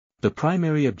The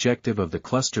primary objective of the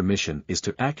cluster mission is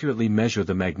to accurately measure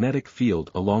the magnetic field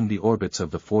along the orbits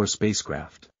of the 4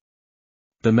 spacecraft.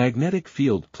 The magnetic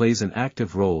field plays an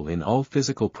active role in all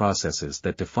physical processes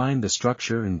that define the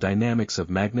structure and dynamics of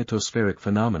magnetospheric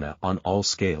phenomena on all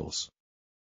scales.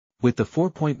 With the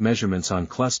 4-point measurements on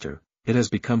cluster, it has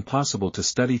become possible to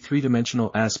study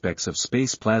three-dimensional aspects of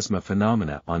space plasma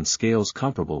phenomena on scales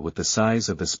comparable with the size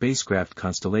of the spacecraft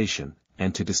constellation,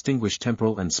 and to distinguish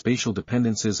temporal and spatial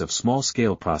dependencies of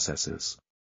small-scale processes.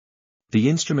 The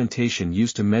instrumentation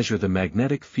used to measure the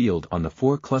magnetic field on the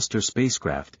 4 cluster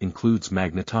spacecraft includes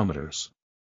magnetometers.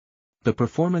 The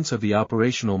performance of the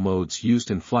operational modes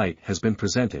used in flight has been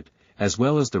presented, as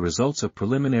well as the results of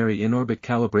preliminary in-orbit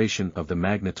calibration of the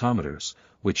magnetometers,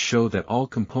 which show that all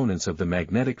components of the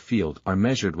magnetic field are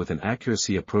measured with an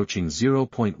accuracy approaching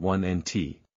 0.1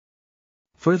 nt.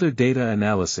 Further data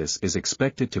analysis is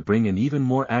expected to bring an even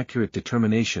more accurate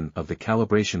determination of the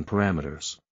calibration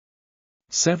parameters.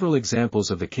 Several examples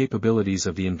of the capabilities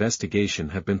of the investigation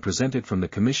have been presented from the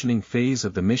commissioning phase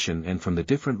of the mission and from the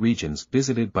different regions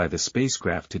visited by the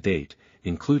spacecraft to date,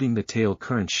 including the tail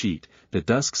current sheet, the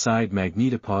dusk side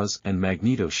magnetopause and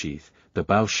magnetosheath, the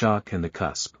bow shock and the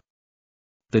cusp.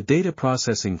 The data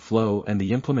processing flow and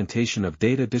the implementation of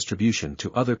data distribution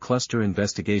to other cluster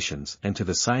investigations and to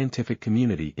the scientific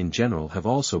community in general have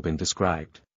also been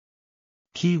described.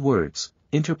 Key words: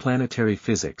 interplanetary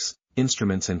physics,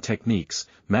 instruments and techniques,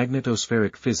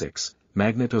 magnetospheric physics,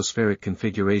 magnetospheric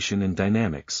configuration and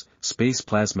dynamics, space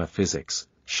plasma physics,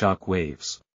 shock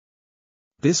waves.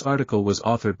 This article was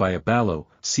authored by Balogh,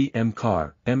 C. M.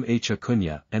 Carr, M. H.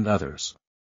 Acuña, and others.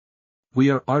 We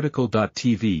are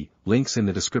RTCLTV, links in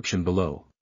the description below.